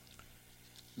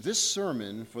This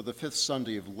sermon for the fifth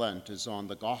Sunday of Lent is on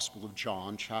the Gospel of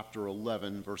John, chapter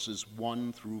 11, verses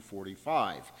 1 through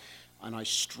 45. And I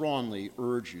strongly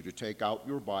urge you to take out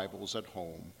your Bibles at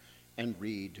home and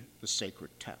read the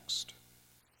sacred text.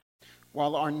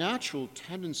 While our natural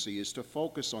tendency is to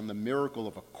focus on the miracle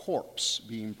of a corpse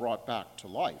being brought back to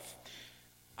life,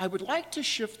 I would like to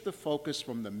shift the focus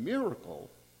from the miracle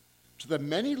to the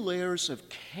many layers of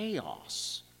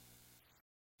chaos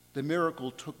the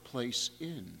miracle took place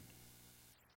in.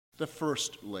 The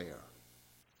first layer,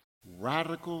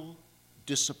 radical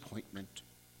disappointment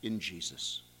in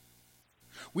Jesus.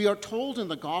 We are told in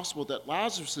the gospel that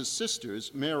Lazarus'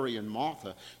 sisters, Mary and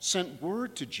Martha, sent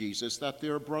word to Jesus that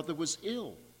their brother was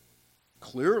ill.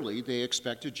 Clearly, they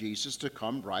expected Jesus to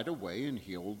come right away and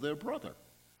heal their brother.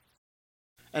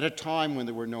 At a time when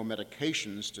there were no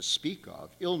medications to speak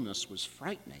of, illness was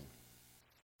frightening.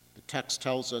 The text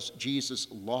tells us Jesus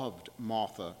loved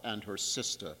Martha and her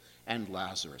sister and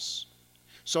Lazarus.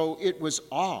 So it was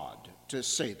odd, to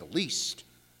say the least,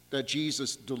 that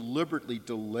Jesus deliberately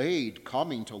delayed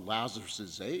coming to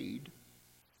Lazarus' aid.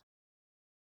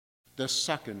 The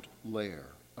second layer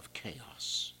of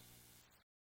chaos,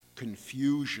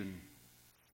 confusion.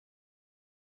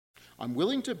 I'm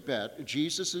willing to bet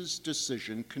Jesus'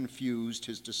 decision confused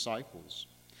his disciples.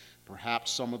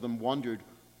 Perhaps some of them wondered,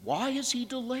 why is he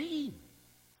delaying?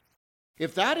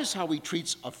 If that is how he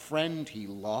treats a friend he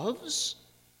loves,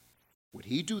 would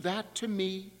he do that to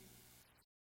me?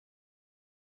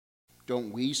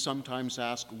 Don't we sometimes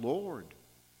ask, Lord,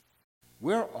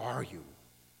 where are you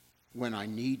when I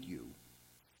need you?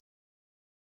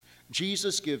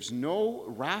 Jesus gives no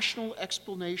rational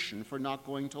explanation for not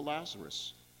going to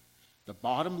Lazarus. The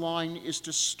bottom line is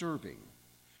disturbing.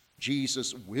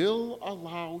 Jesus will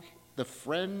allow the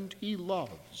friend he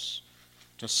loves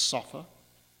to suffer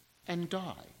and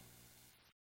die.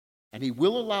 And he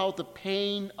will allow the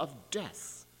pain of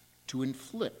death to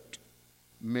inflict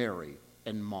Mary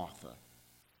and Martha,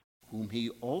 whom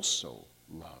he also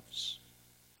loves.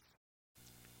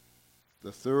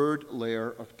 The third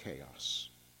layer of chaos,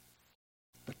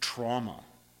 the trauma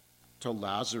to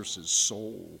Lazarus'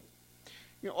 soul.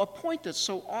 A point that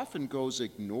so often goes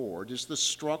ignored is the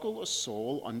struggle a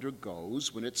soul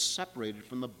undergoes when it's separated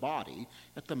from the body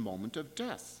at the moment of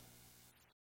death.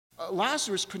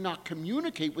 Lazarus could not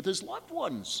communicate with his loved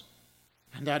ones,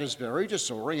 and that is very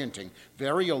disorienting,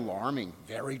 very alarming,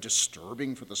 very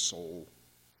disturbing for the soul.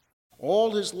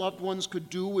 All his loved ones could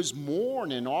do was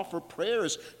mourn and offer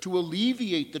prayers to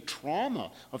alleviate the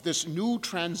trauma of this new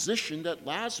transition that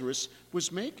Lazarus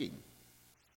was making.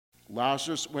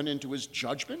 Lazarus went into his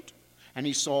judgment, and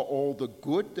he saw all the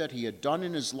good that he had done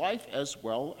in his life as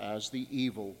well as the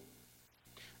evil.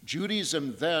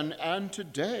 Judaism then and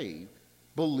today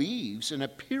believes in a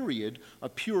period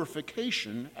of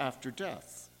purification after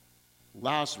death.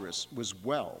 Lazarus was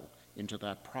well into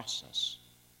that process.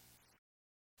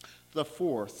 The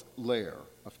fourth layer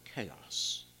of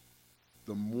chaos,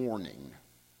 the mourning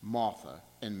Martha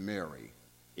and Mary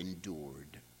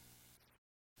endured.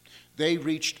 They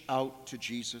reached out to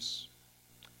Jesus.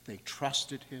 They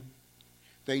trusted him.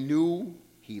 They knew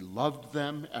he loved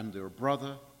them and their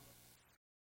brother.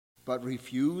 But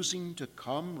refusing to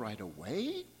come right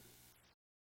away?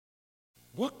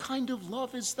 What kind of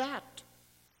love is that?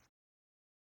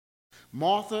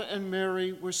 Martha and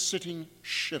Mary were sitting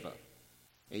Shiva,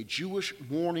 a Jewish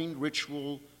mourning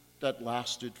ritual that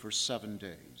lasted for 7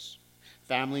 days.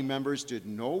 Family members did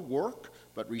no work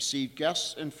but received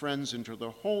guests and friends into their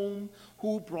home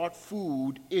who brought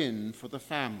food in for the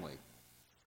family.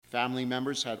 Family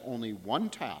members had only one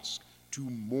task: to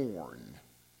mourn,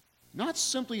 not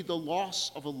simply the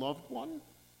loss of a loved one,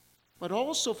 but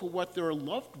also for what their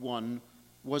loved one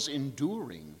was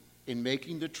enduring in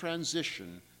making the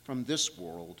transition from this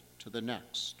world to the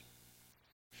next.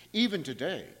 Even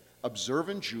today,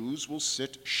 observant Jews will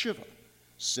sit Shiva,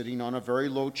 sitting on a very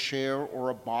low chair or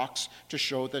a box to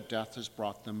show that death has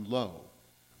brought them low.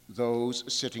 Those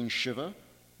sitting Shiva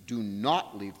do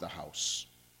not leave the house,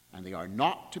 and they are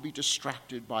not to be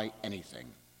distracted by anything.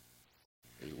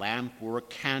 A lamp or a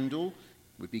candle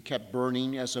would be kept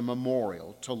burning as a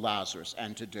memorial to Lazarus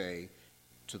and today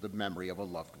to the memory of a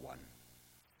loved one.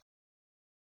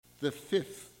 The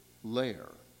fifth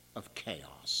layer of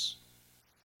chaos,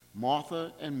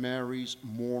 Martha and Mary's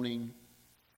mourning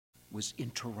was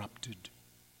interrupted.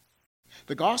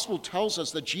 The gospel tells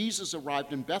us that Jesus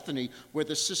arrived in Bethany, where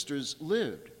the sisters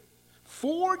lived,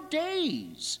 4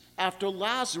 days after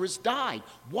Lazarus died.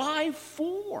 Why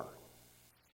 4?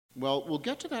 Well, we'll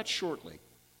get to that shortly.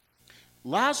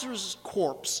 Lazarus'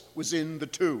 corpse was in the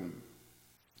tomb.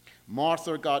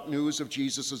 Martha got news of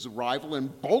Jesus' arrival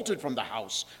and bolted from the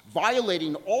house,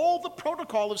 violating all the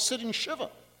protocol of sitting Shiva.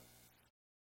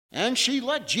 And she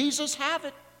let Jesus have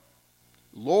it.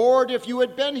 Lord, if you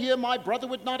had been here, my brother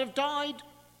would not have died.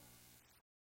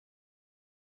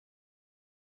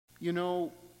 You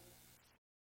know,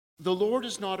 the Lord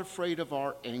is not afraid of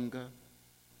our anger.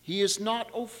 He is not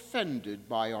offended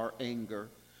by our anger,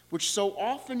 which so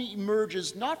often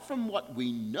emerges not from what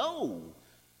we know,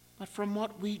 but from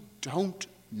what we don't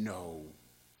know,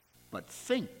 but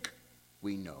think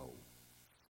we know.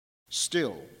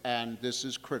 Still, and this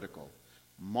is critical,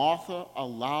 Martha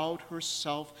allowed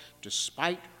herself,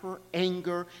 despite her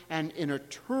anger and inner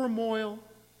turmoil,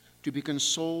 to be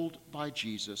consoled by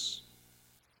Jesus.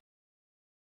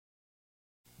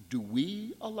 Do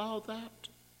we allow that?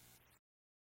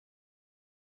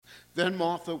 Then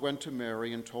Martha went to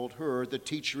Mary and told her, the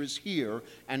teacher is here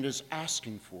and is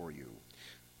asking for you.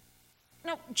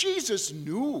 Now, Jesus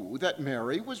knew that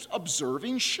Mary was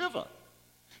observing Shiva.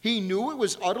 He knew it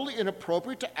was utterly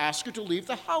inappropriate to ask her to leave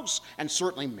the house, and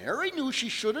certainly Mary knew she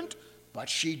shouldn't, but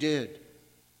she did.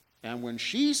 And when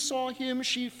she saw him,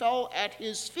 she fell at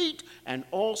his feet and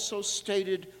also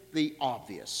stated the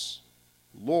obvious.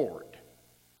 Lord,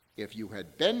 if you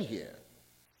had been here,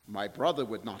 my brother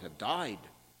would not have died.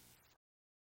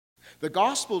 The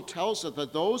gospel tells us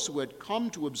that those who had come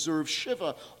to observe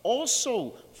Shiva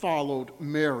also followed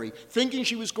Mary, thinking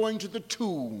she was going to the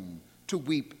tomb to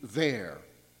weep there.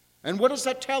 And what does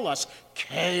that tell us?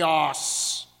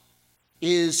 Chaos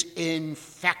is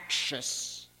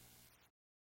infectious.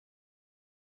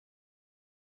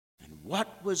 And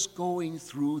what was going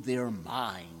through their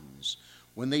minds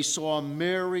when they saw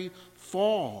Mary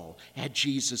fall at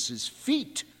Jesus'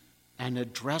 feet and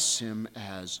address him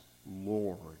as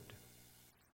Lord?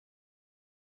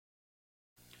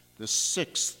 The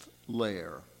sixth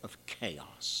layer of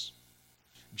chaos,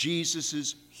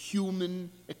 Jesus'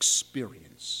 human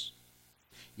experience.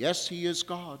 Yes, he is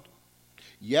God.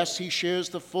 Yes, he shares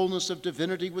the fullness of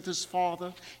divinity with his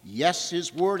Father. Yes,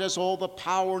 his word has all the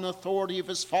power and authority of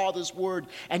his Father's word.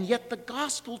 And yet the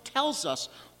gospel tells us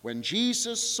when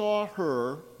Jesus saw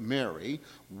her, Mary,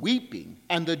 weeping,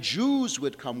 and the Jews who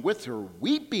had come with her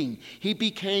weeping, he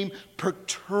became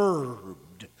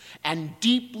perturbed and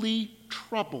deeply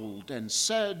troubled and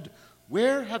said,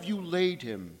 "Where have you laid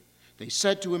him?" They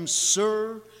said to him,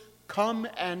 "Sir, come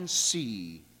and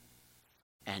see."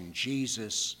 And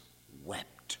Jesus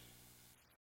wept.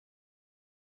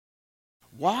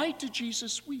 Why did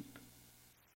Jesus weep?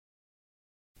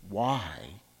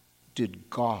 Why did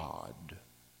God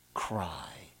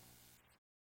cry?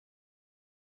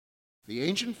 The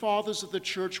ancient fathers of the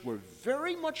church were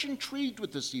very much intrigued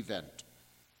with this event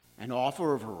and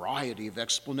offer a variety of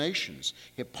explanations.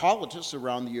 Hippolytus,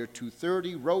 around the year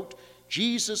 230, wrote,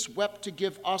 Jesus wept to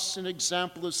give us an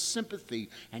example of sympathy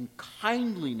and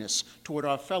kindliness toward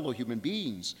our fellow human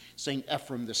beings. St.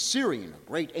 Ephrem the Syrian, a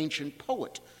great ancient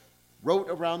poet, wrote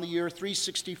around the year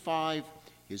 365,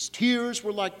 his tears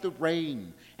were like the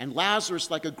rain, and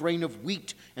Lazarus like a grain of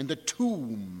wheat, and the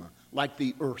tomb like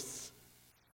the earth.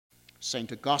 St.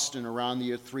 Augustine, around the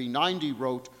year 390,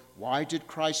 wrote, why did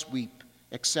Christ weep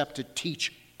except to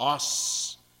teach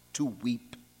us to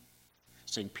weep?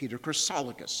 St. Peter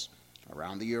Chrysologus,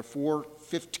 around the year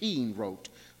 415, wrote,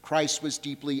 Christ was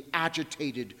deeply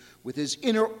agitated with his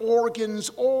inner organs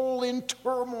all in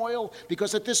turmoil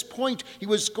because at this point he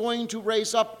was going to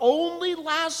raise up only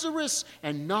Lazarus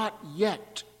and not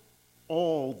yet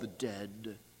all the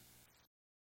dead.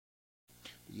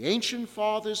 The ancient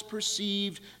fathers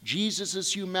perceived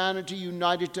Jesus' humanity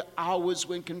united to ours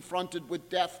when confronted with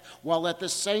death, while at the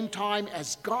same time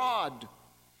as God,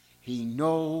 he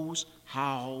knows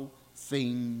how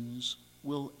things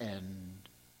will end.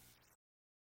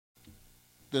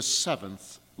 The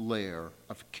seventh layer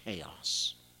of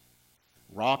chaos,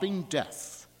 robbing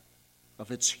death of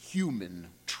its human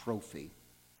trophy.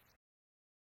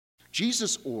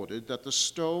 Jesus ordered that the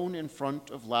stone in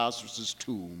front of Lazarus'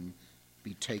 tomb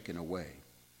be taken away.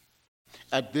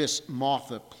 At this,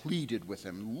 Martha pleaded with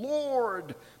him,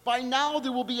 Lord, by now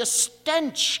there will be a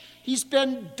stench. He's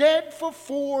been dead for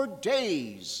 4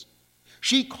 days.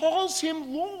 She calls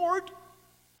him Lord,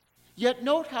 yet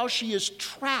note how she is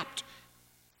trapped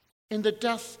in the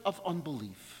death of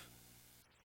unbelief.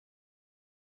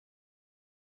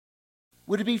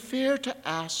 Would it be fair to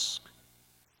ask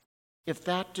if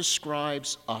that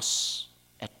describes us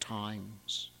at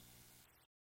times?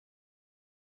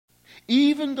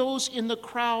 Even those in the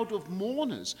crowd of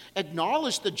mourners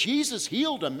acknowledged that Jesus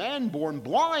healed a man born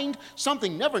blind,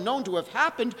 something never known to have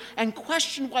happened, and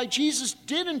questioned why Jesus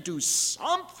didn't do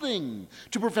something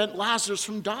to prevent Lazarus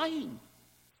from dying.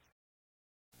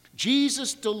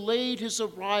 Jesus delayed his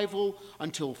arrival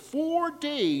until 4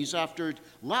 days after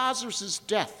Lazarus'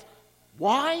 death.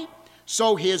 Why?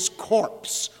 So his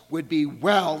corpse would be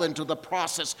well into the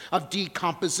process of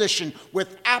decomposition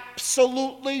with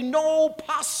absolutely no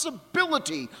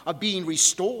possibility of being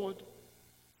restored.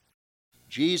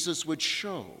 Jesus would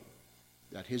show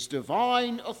that his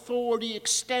divine authority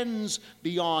extends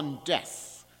beyond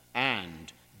death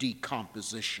and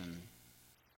decomposition.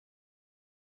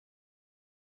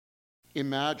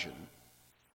 Imagine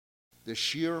the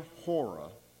sheer horror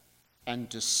and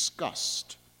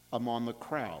disgust among the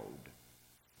crowd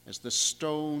as the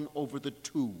stone over the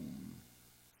tomb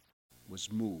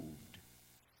was moved,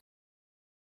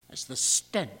 as the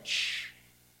stench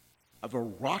of a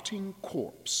rotting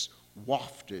corpse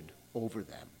wafted over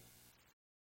them.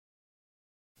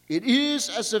 It is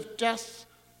as if death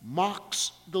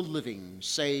mocks the living,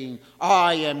 saying,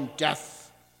 "I am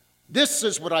death. This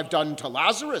is what I've done to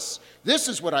Lazarus. This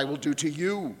is what I will do to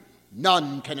you.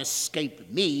 None can escape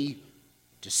me.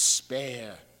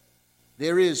 Despair.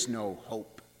 There is no hope."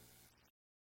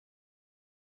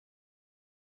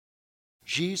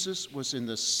 Jesus was in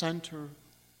the center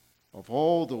of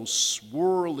all those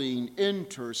swirling,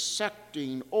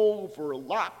 intersecting,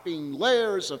 overlapping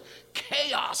layers of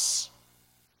chaos.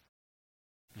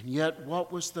 And yet,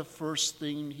 what was the first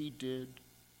thing he did?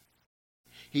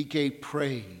 He gave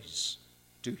praise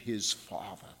to his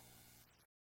Father.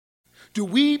 Do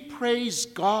we praise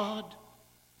God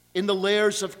in the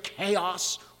layers of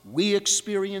chaos we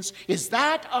experience? Is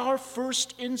that our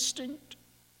first instinct?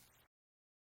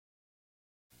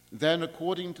 Then,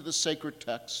 according to the sacred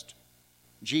text,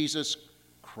 Jesus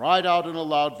cried out in a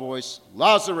loud voice,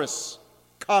 "Lazarus,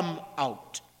 come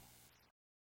out."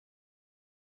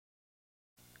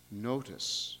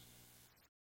 Notice.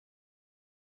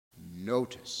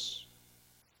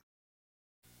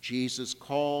 Jesus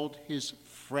called his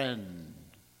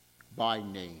friend by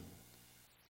name.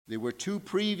 There were 2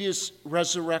 previous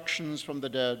resurrections from the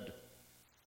dead.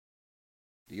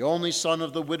 The only son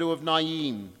of the widow of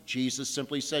Nain, Jesus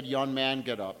simply said, "Young man,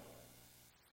 get up."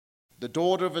 The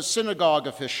daughter of a synagogue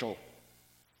official,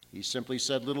 he simply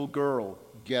said, "Little girl,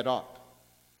 get up."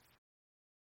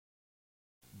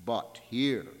 But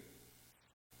here,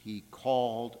 he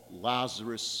called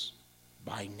Lazarus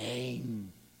by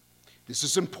name. This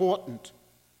is important,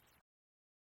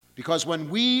 because when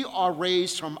we are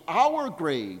raised from our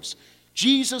graves,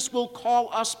 Jesus will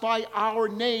call us by our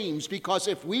names, because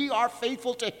if we are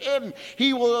faithful to him,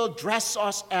 he will address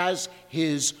us as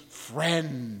his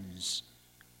friends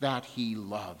that he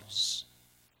loves.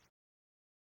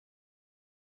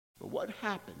 But what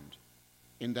happened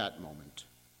in that moment?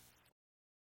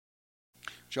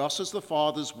 Just as the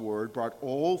Father's word brought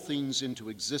all things into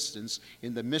existence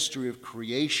in the mystery of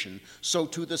creation, so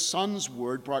too the Son's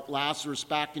word brought Lazarus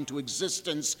back into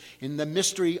existence in the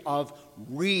mystery of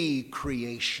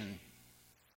recreation.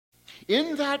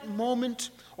 In that moment,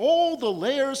 all the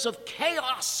layers of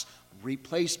chaos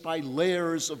replaced by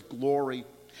layers of glory.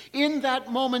 In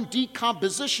that moment,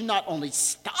 decomposition not only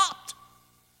stopped,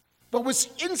 but was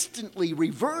instantly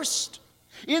reversed.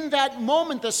 In that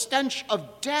moment, the stench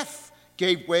of death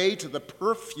gave way to the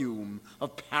perfume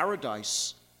of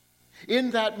paradise. In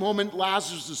that moment,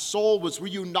 Lazarus' soul was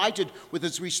reunited with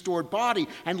his restored body,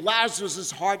 and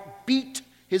Lazarus' heart beat,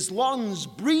 his lungs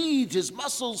breathed, his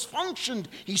muscles functioned.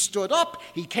 He stood up,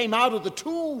 he came out of the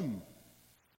tomb.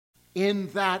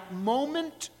 In that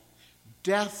moment,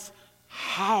 death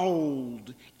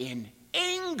howled in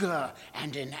anger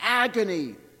and in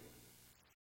agony,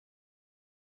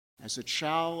 as it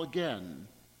shall again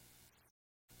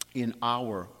in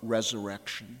our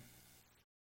resurrection.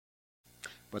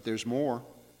 But there's more.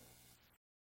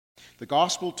 The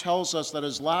gospel tells us that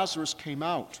as Lazarus came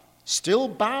out, still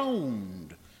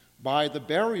bound by the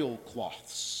burial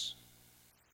cloths,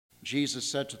 Jesus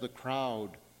said to the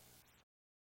crowd,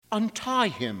 "Untie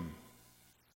him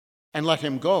and let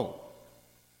him go."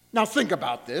 Now think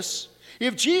about this.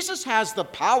 If Jesus has the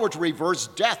power to reverse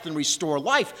death and restore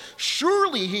life,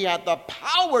 surely he had the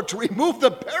power to remove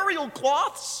the burial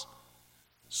cloths.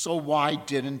 So why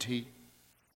didn't he?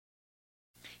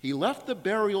 He left the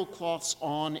burial cloths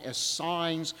on as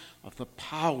signs of the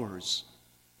powers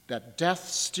that death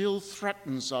still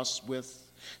threatens us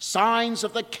with, signs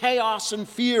of the chaos and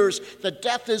fears that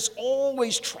death is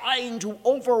always trying to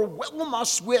overwhelm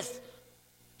us with,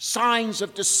 signs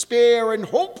of despair and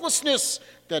hopelessness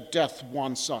that death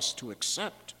wants us to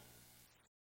accept.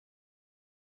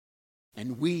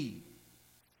 And we,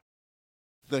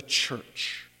 the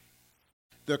church,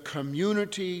 the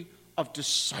community of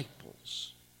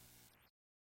disciples,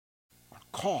 are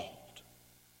called,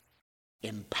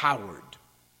 empowered,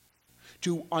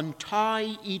 to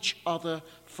untie each other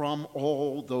from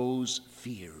all those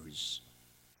fears.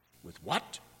 With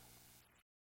what?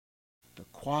 The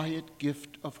quiet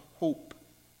gift of hope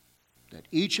that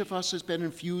each of us has been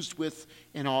infused with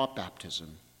in our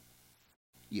baptism.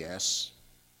 Yes,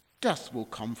 death will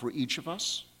come for each of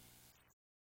us,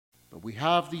 but we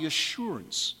have the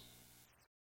assurance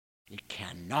it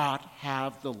cannot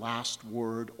have the last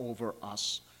word over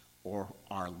us or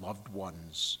our loved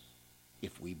ones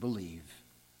if we believe.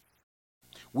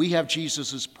 We have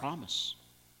Jesus' promise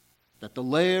that the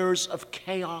layers of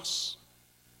chaos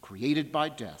created by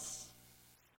death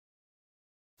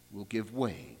will give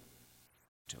way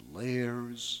to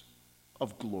layers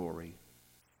of glory.